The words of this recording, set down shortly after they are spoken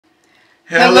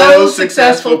Hello,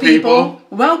 successful people.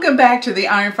 Welcome back to the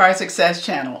Iron Fire Success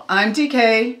channel. I'm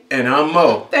DK. And I'm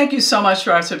Mo. Thank you so much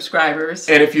to our subscribers.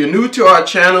 And if you're new to our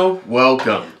channel,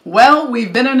 welcome. Well,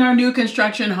 we've been in our new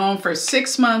construction home for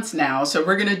 6 months now, so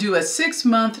we're going to do a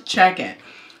 6-month check-in.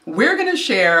 We're going to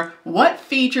share what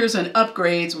features and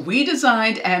upgrades we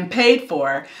designed and paid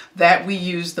for that we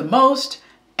use the most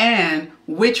and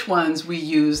which ones we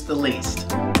use the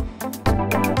least.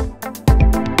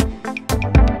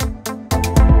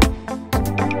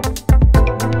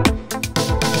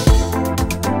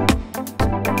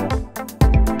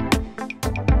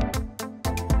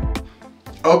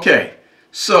 Okay,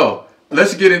 so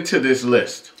let's get into this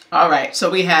list. All right, so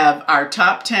we have our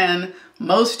top 10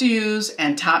 most used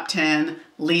and top 10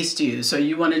 least used. So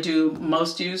you want to do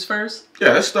most used first?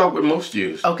 Yeah, let's start with most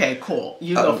used. Okay, cool.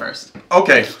 You go first.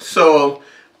 Okay, so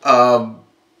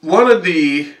one of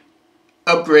the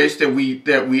upgrades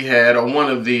that we had, or one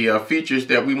of the features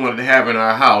that we wanted to have in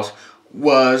our house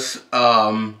was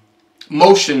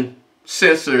motion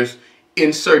sensors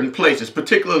in certain places,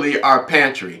 particularly our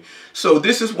pantry. So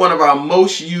this is one of our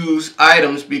most used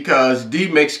items because Dee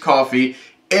makes coffee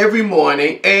every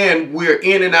morning and we're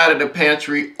in and out of the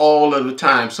pantry all of the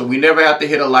time. So we never have to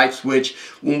hit a light switch.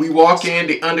 When we walk in,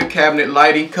 the under cabinet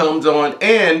lighting comes on,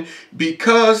 and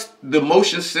because the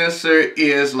motion sensor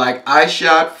is like eye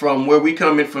shot from where we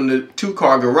come in from the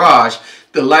 2-car garage,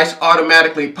 the lights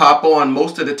automatically pop on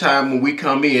most of the time when we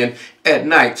come in at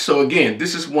night. So again,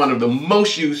 this is one of the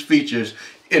most used features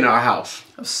in our house.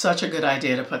 Such a good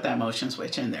idea to put that motion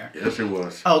switch in there. Yes, it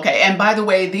was. Okay, and by the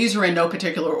way, these are in no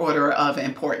particular order of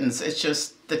importance. It's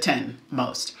just the 10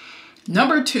 most.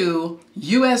 Number 2,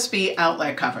 USB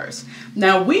outlet covers.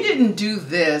 Now, we didn't do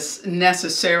this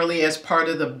necessarily as part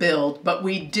of the build, but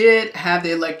we did have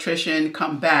the electrician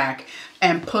come back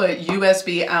and put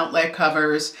USB outlet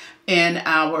covers in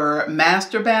our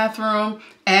master bathroom,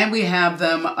 and we have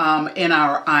them in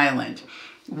our island.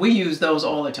 We use those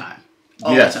all the time.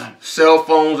 All the time. Cell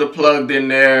phones are plugged in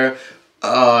there.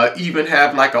 Even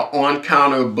have like an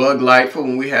on-counter bug light for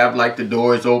when we have like the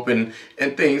doors open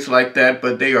and things like that.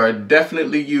 But they are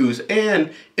definitely used,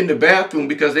 and in the bathroom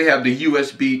because they have the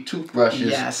USB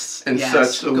toothbrushes and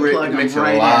such. So it makes it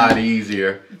a lot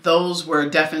easier. Those were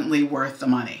definitely worth the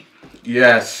money.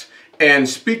 Yes. And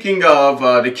speaking of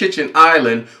the kitchen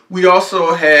island, we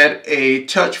also had a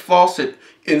touch faucet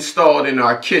installed in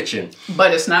our kitchen.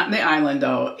 But it's not in the island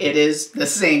though. It is the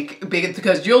sink,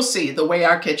 because you'll see the way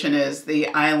our kitchen is, the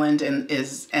island and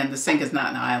the sink is not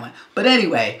in the island. But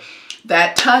anyway,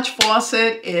 that touch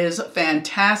faucet is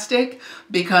fantastic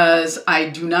because I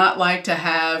do not like to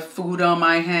have food on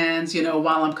my hands. You know,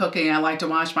 while I'm cooking, I like to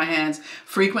wash my hands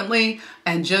frequently,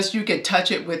 and just you can touch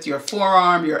it with your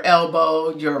forearm, your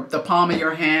elbow, the palm of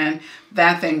your hand.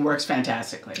 That thing works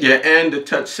fantastically. Yeah, and the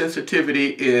touch sensitivity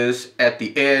is at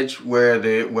the edge where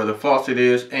the faucet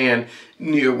is and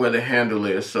near where the handle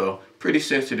is. So pretty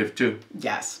sensitive too.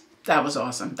 Yes, that was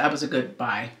awesome. That was a good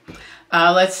buy.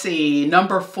 Let's see,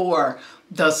 number 4,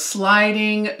 the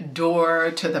sliding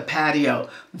door to the patio.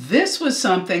 This was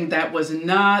something that was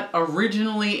not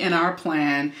originally in our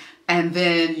plan, and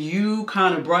then you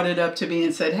kind of brought it up to me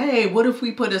and said, hey, what if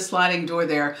we put a sliding door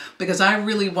there? Because I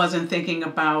really wasn't thinking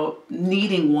about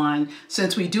needing one,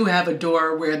 since we do have a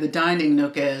door where the dining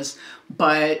nook is,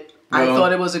 but I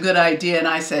thought it was a good idea, and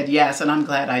I said yes, and I'm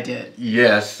glad I did.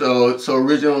 Yes, so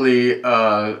originally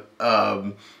I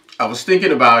was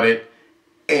thinking about it,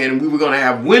 and we were going to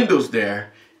have windows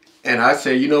there. And I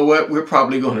said, you know what? We're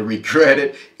probably going to regret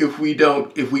it if we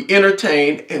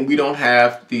entertain and we don't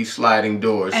have these sliding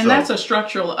doors. And that's a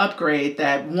structural upgrade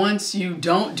that once you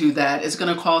don't do that, it's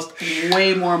going to cost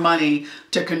way more money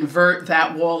to convert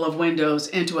that wall of windows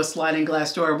into a sliding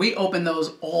glass door. We open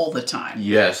those all the time.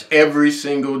 Yes, every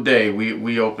single day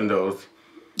we open those.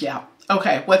 Yeah.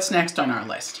 Okay, what's next on our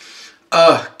list?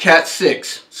 Cat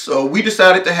 6. So we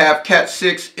decided to have Cat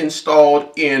 6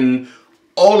 installed in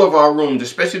all of our rooms,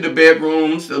 especially the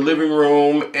bedrooms, the living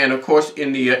room, and of course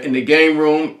in the game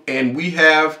room. And we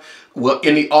have, well,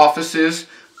 in the offices.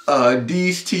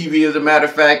 Dee's TV, as a matter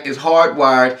of fact, is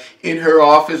hardwired in her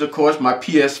office. Of course, my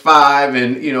PS5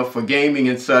 and, you know, for gaming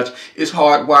and such is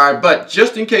hardwired. But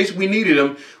just in case we needed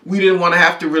them, we didn't want to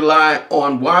have to rely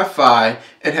on Wi-Fi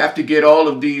and have to get all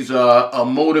of these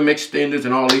modem extenders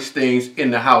and all these things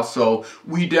in the house. So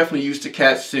we definitely used the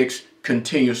Cat 6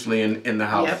 continuously in the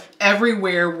house. Yep.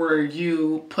 Everywhere where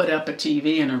you put up a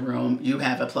TV in a room, you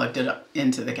have it plugged up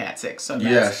into the Cat 6. So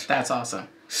that's awesome.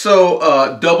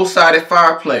 So, double-sided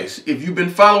fireplace. If you've been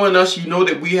following us, you know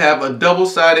that we have a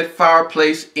double-sided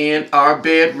fireplace in our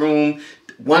bedroom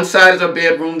One side is our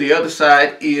bedroom, the other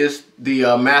side is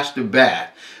the master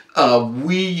bath.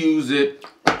 We use it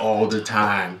all the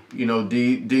time. You know,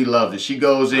 Dee loves it. She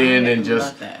goes in and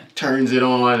just turns it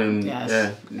on, and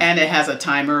yes. And it has a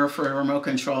timer for remote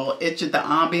control. The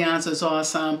ambiance is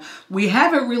awesome. We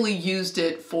haven't really used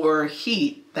it for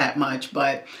heat that much,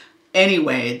 but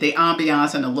anyway, the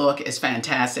ambiance and the look is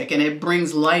fantastic, and it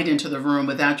brings light into the room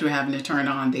without you having to turn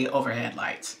on the overhead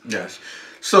lights. Yes.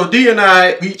 So Dee and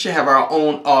I each have our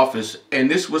own office, and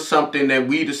this was something that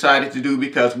we decided to do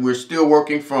because we're still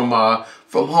working from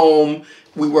home.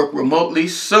 We work remotely,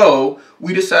 so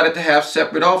we decided to have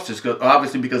separate offices,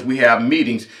 obviously because we have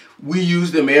meetings. We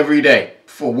use them every day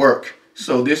for work.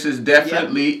 So this is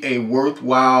definitely a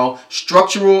worthwhile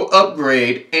structural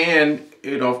upgrade, and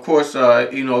you know, of course,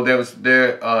 you know, there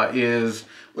is,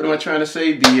 what am I trying to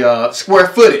say? The square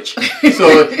footage.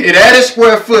 So it added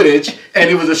square footage, and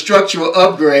it was a structural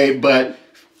upgrade, but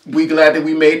we're glad that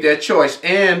we made that choice.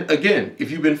 And again,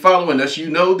 if you've been following us, you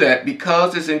know that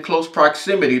because it's in close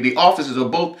proximity, the offices are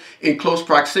both in close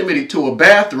proximity to a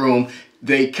bathroom,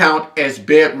 they count as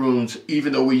bedrooms,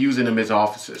 even though we're using them as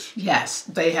offices. Yes,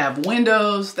 they have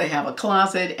windows, they have a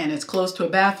closet, and it's close to a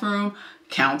bathroom,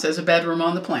 counts as a bedroom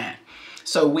on the plan.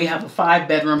 So we have a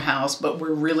 5-bedroom house, but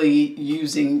we're really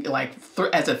using like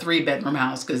as a 3-bedroom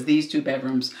house because these 2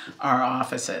 bedrooms are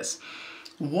offices.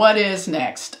 What is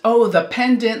next? Oh, the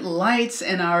pendant lights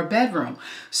in our bedroom.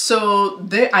 So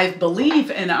I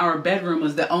believe in our bedroom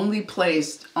was the only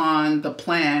place on the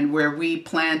plan where we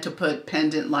plan to put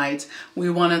pendant lights. We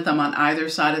wanted them on either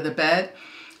side of the bed.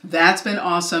 That's been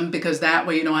awesome because that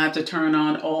way you don't have to turn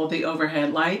on all the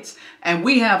overhead lights. And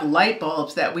we have light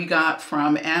bulbs that we got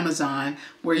from Amazon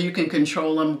where you can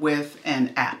control them with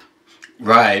an app.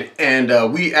 Right.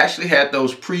 And we actually had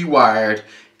those pre-wired.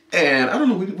 And I don't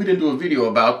know, we didn't do a video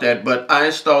about that, but I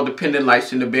installed the pendant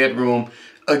lights in the bedroom.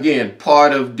 Again,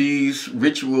 part of Dee's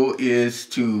ritual is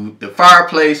to the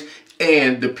fireplace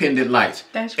and the pendant lights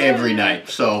every night.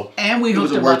 So and we it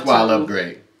was a worthwhile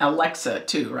upgrade. Alexa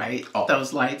too, right? Oh.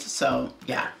 Those lights. So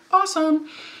yeah, awesome.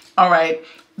 All right.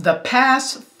 The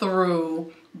pass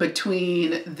through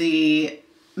between the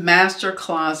master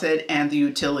closet and the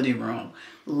utility room.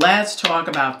 Let's talk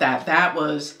about that. That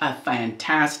was a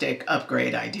fantastic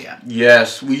upgrade idea.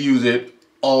 Yes, we use it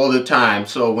all the time.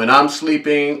 So when I'm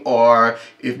sleeping or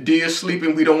if Dee is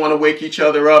sleeping, we don't want to wake each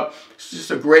other up. It's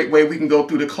just a great way we can go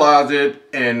through the closet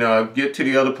and get to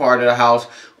the other part of the house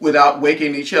without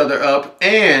waking each other up.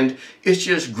 And it's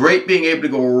just great being able to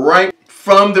go right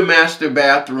from the master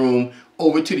bathroom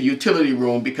over to the utility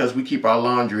room because we keep our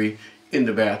laundry in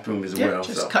the bathroom as well.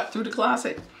 Just cut through the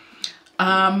closet.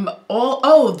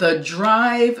 The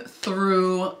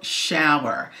drive-through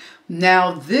shower.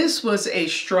 Now, this was a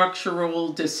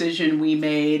structural decision we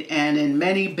made, and in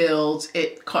many builds,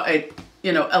 it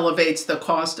elevates the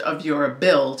cost of your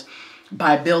build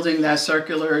by building that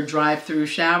circular drive-through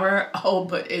shower. Oh,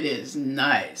 but it is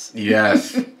nice.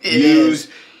 Yes. Use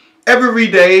every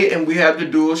day, and we have the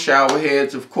dual shower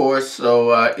heads, of course,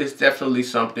 so it's definitely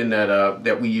something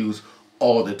that we use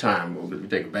all the time. We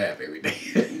take a bath every day.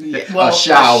 A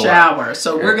shower.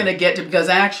 So we're going to get to, because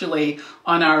actually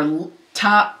on our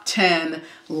top 10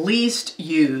 least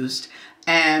used,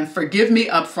 and forgive me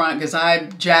up front because I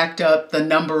jacked up the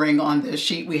numbering on this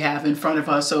sheet we have in front of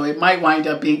us, so it might wind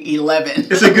up being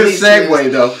 11. It's a good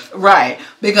segue though. Right,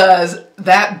 because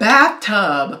that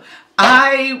bathtub,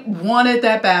 I wanted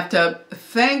that bathtub.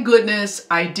 Thank goodness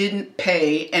I didn't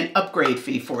pay an upgrade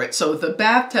fee for it. So the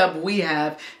bathtub we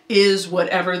have is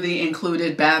whatever the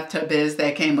included bathtub is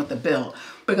that came with the bill.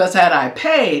 Because had I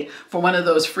paid for one of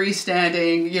those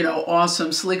freestanding,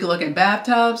 awesome, sleek looking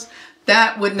bathtubs,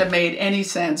 that wouldn't have made any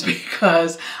sense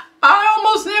because I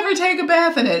almost never take a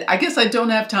bath in it. I guess I don't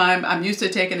have time. I'm used to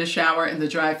taking a shower in the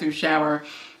drive-through shower.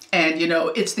 And,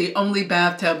 it's the only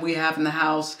bathtub we have in the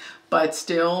house. But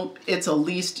still, it's a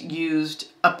least used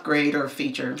upgrade or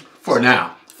feature. For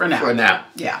now. For now.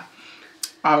 Yeah.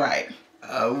 All right.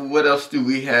 What else do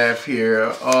we have here?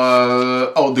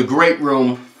 The great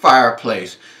room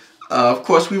fireplace. Of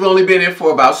course, we've only been in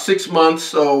for about 6 months,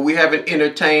 so we haven't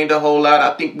entertained a whole lot.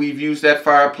 I think we've used that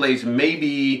fireplace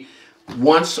maybe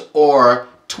once or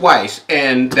twice,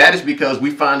 and that is because we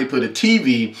finally put a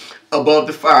TV above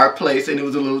the fireplace, and it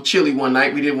was a little chilly one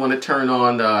night. We didn't want to turn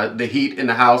on the heat in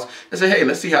the house. I said, hey,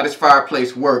 let's see how this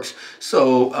fireplace works.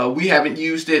 So we haven't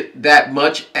used it that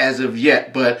much as of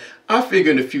yet, but I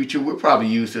figure in the future we'll probably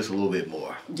use this a little bit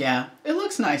more. Yeah, it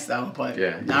looks nice though, but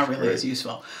Yeah, not really great. as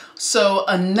useful. So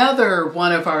another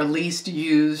one of our least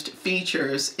used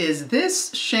features is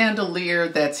this chandelier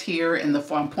that's here in the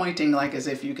I'm pointing like as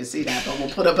if you can see that, but we'll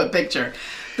put up a picture.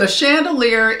 The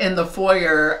chandelier in the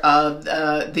foyer of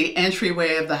the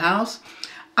entryway of the house.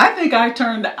 I think I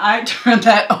turned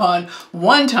that on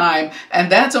one time,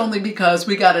 and that's only because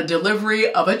we got a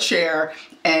delivery of a chair,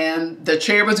 and the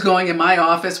chair was going in my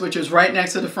office, which was right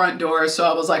next to the front door. So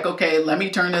I was like, okay, let me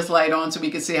turn this light on so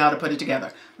we can see how to put it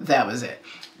together. That was it.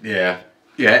 Yeah.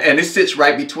 Yeah, and it sits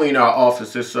right between our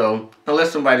offices, so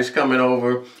unless somebody's coming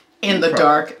over In the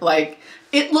dark, like,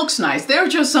 it looks nice. There are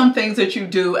just some things that you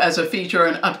do as a feature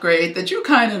and upgrade that you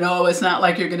kind of know it's not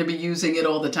like you're going to be using it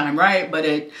all the time, right? But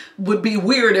it would be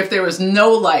weird if there was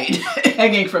no light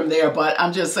hanging from there. But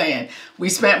I'm just saying, we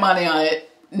spent money on it,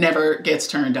 never gets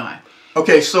turned on.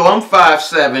 Okay, so I'm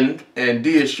 5'7", and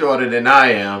Dee is shorter than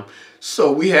I am.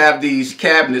 So we have these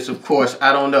cabinets, of course.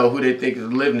 I don't know who they think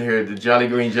is living here, the Jolly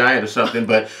Green Giant or something,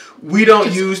 but we don't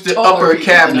Just use the taller upper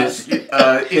people than cabinets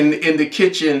in the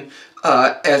kitchen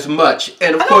as much.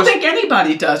 And of I don't course, think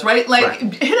anybody does, right? Like,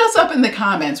 Right. hit us up in the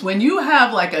comments. When you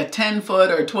have like a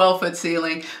 10-foot or 12-foot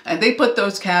ceiling and they put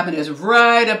those cabinets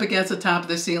right up against the top of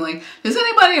the ceiling, does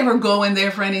anybody ever go in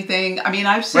there for anything? I mean,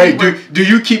 I've seen... wait, do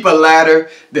you keep a ladder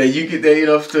that you get there,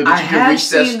 so that I you can have reach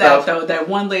that seen stuff? that, though. That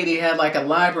one lady had like a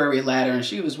library ladder and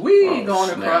she was going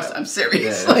snap. across. I'm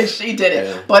serious. Yeah. Like, she did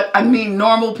it. Yeah. But I mean,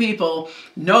 normal people,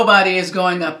 nobody is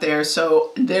going up there.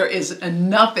 So there is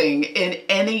nothing in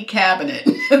any cabinet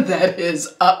that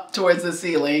is up towards the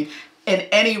ceiling in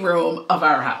any room of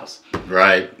our house.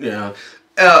 Right. Yeah.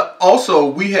 Also,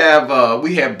 we have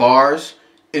bars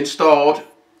installed,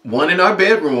 one in our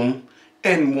bedroom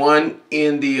and one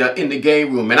in the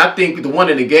game room. And I think the one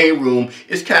in the game room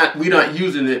is we're not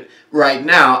using it right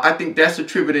now. I think that's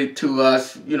attributed to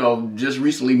us, just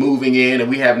recently moving in, and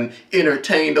we haven't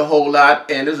entertained a whole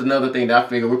lot. And there's another thing that I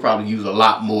figure we'll probably use a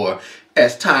lot more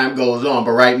as time goes on.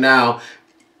 But right now,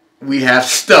 we have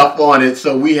stuff on it,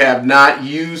 so we have not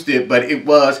used it, but it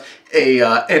was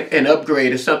an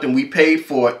upgrade. It's something we paid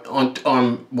for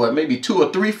on what, maybe 2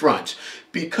 or 3 fronts,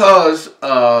 because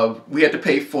we had to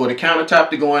pay for the countertop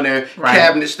to go in there, Right.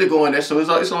 cabinets to go in there, so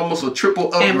it's almost a triple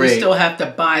upgrade. And we still have to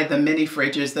buy the mini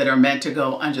fridges that are meant to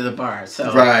go under the bars.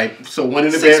 So Right. So one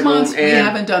in the 6 bedroom, months, and we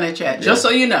haven't done it yet, just so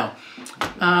you know.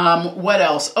 What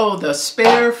else? Oh, the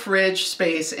spare fridge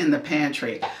space in the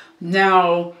pantry.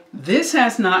 Now, this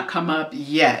has not come up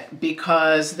yet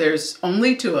because there's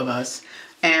only 2 of us,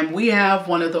 and we have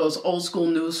one of those old school,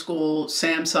 new school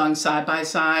Samsung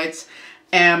side-by-sides.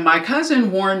 And my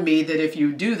cousin warned me that if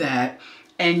you do that,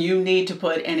 and you need to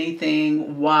put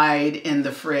anything wide in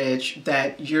the fridge,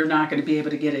 that you're not going to be able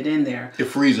to get it in there. the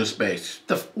freezer space.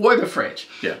 Or the fridge.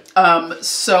 Yeah.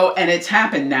 And it's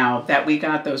happened now that we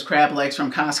got those crab legs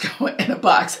from Costco in a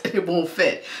box and it won't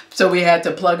fit. So we had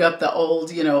to plug up the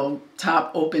old,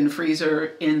 top open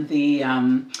freezer in the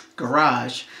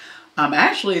garage.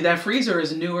 Actually, that freezer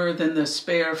is newer than the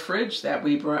spare fridge that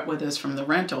we brought with us from the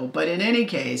rental. But in any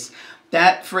case,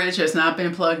 that fridge has not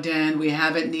been plugged in. We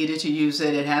haven't needed to use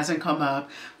it. It hasn't come up.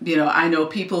 I know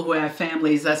people who have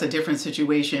families, that's a different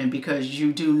situation because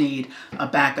you do need a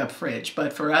backup fridge.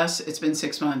 But for us, it's been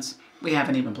 6 months. We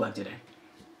haven't even plugged it in.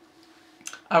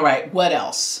 All right, what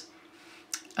else?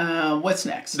 What's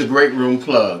next? The great room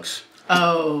plugs.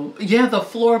 Oh, yeah, the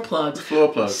floor plugs. Floor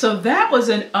plugs. So that was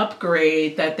an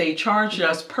upgrade that they charged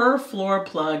us per floor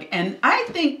plug. And I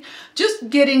think just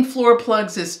getting floor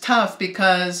plugs is tough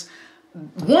because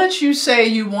once you say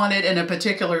you want it in a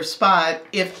particular spot,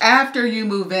 if after you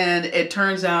move in, it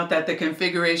turns out that the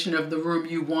configuration of the room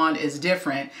you want is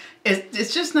different,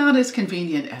 it's just not as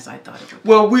convenient as I thought it would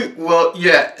be. Well,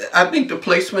 yeah. I think the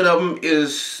placement of them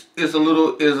is a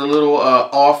little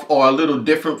off, or a little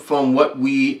different from what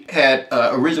we had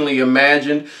originally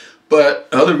imagined. But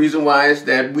other reason why is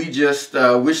that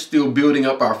we're still building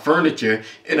up our furniture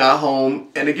in our home.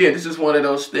 And again, this is one of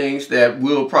those things that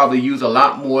we'll probably use a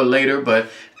lot more later. But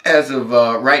as of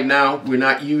right now, we're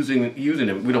not using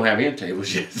them. We don't have end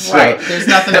tables yet. So. Right, there's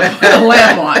nothing to put a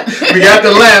lamp on. We got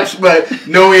the lamps, but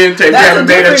no end table. We haven't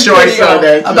made a choice on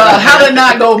that. About how to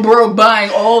not go broke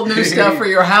buying all new stuff for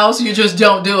your house. You just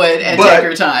don't do it and take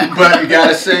your time. But you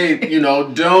gotta say,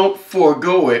 don't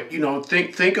forego it.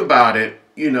 Think about it.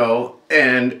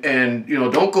 And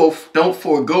don't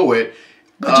forego it.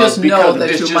 But just know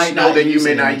that you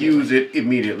may not use it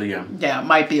immediately. Yeah, it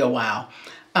might be a while.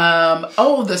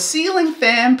 The ceiling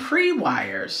fan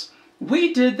pre-wires.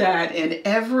 We did that in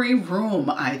every room,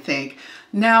 I think.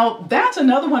 Now, that's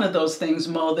another one of those things,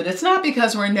 Mo, that it's not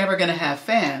because we're never going to have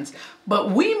fans,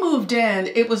 but we moved in,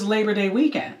 it was Labor Day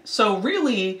weekend. So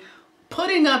really,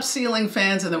 putting up ceiling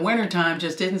fans in the wintertime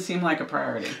just didn't seem like a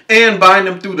priority. And buying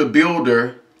them through the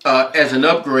builder as an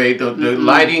upgrade, the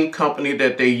lighting company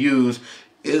that they use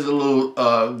is a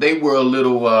little, they were a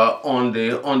little on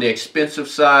the expensive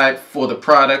side for the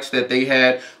products that they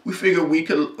had. We figured we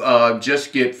could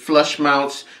just get flush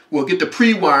mounts. We'll get the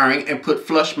pre-wiring and put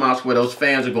flush mounts where those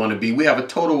fans are going to be. We have a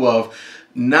total of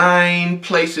 9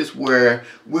 places where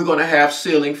we're going to have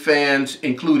ceiling fans,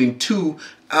 including 2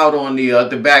 out on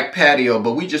the back patio.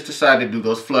 But we just decided to do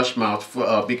those flush mounts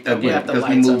for because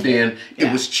we moved in. Yeah.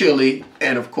 It was chilly,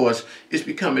 and of course, it's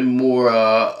becoming more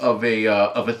of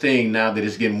a thing now that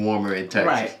it's getting warmer in Texas.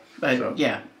 Right, but so,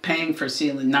 yeah, paying for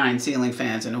 9 ceiling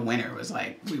fans in the winter was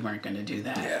like we weren't going to do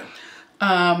that.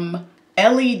 Yeah.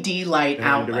 LED light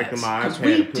outlets, because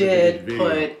we did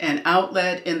put an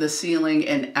outlet in the ceiling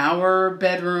in our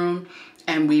bedroom,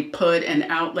 and we put an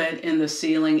outlet in the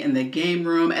ceiling in the game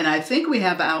room, and I think we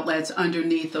have outlets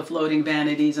underneath the floating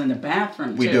vanities in the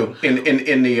bathroom too. We do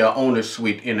in the owner's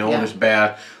suite, in the owner's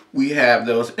bath. We have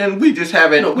those, and we just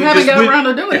haven't. We haven't got around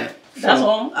to doing it. That's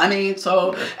all. I mean,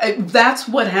 so that's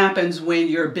what happens when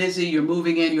you're busy, you're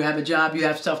moving in, you have a job, you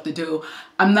have stuff to do.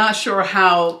 I'm not sure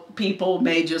how people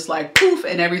may just like poof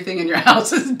and everything in your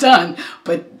house is done.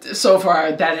 But so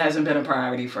far, that hasn't been a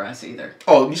priority for us either.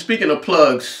 Oh, speaking of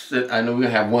plugs, I know we're going to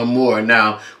have one more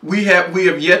now. We have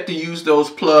yet to use those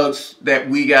plugs that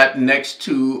we got next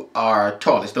to our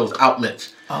toilets, those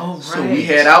outlets. Oh, right. So we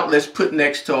had outlets put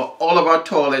next to all of our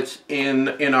toilets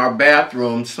in our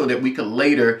bathrooms so that we could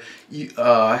later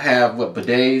have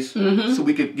bidets. So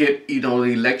we could get the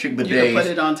electric bidets. You can put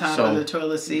it on top of the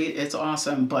toilet seat. It's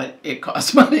awesome, but it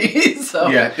costs money. So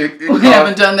yeah, we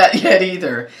haven't done that yet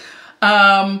either.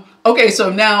 Okay, so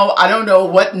now I don't know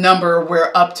what number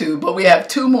we're up to, but we have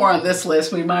 2 more on this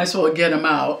list. We might as well get them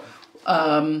out.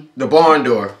 The barn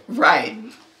door. Right.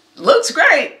 Looks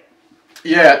great.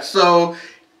 Yeah, so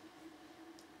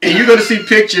and you're going to see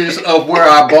pictures of where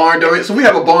our barn door is. So we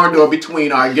have a barn door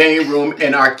between our game room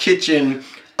and our kitchen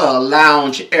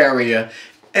lounge area.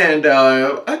 And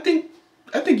I think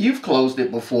you've closed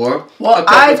it before. Well,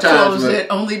 I've closed it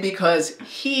only because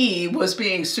he was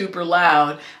being super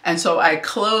loud. And so I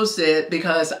closed it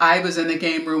because I was in the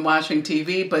game room watching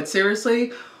TV. But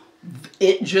seriously,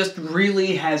 it just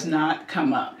really has not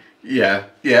come up. Yeah,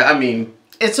 I mean,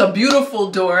 it's a beautiful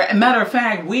door. As a matter of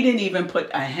fact, we didn't even put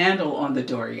a handle on the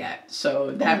door yet. So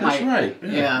that that's right.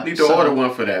 Yeah. Need to order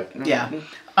one for that. Yeah.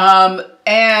 And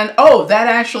that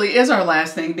actually is our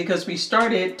last thing, because we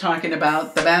started talking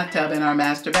about the bathtub in our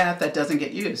master bath that doesn't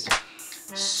get used.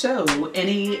 So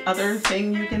any other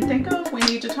thing you can think of we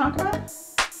need to talk about?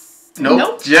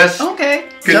 Nope. Just okay.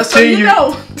 Continue just so you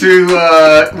know. To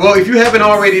well, if you haven't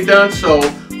already done so,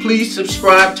 please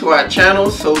subscribe to our channel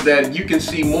so that you can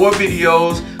see more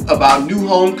videos about new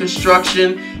home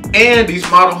construction and these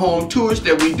model home tours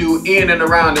that we do in and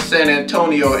around the San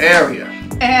Antonio area.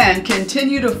 And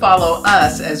continue to follow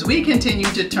us as we continue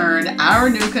to turn our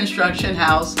new construction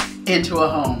house into a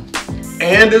home.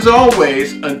 And as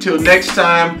always, until next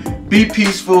time, be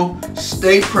peaceful,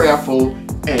 stay prayerful,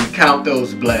 and count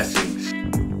those blessings.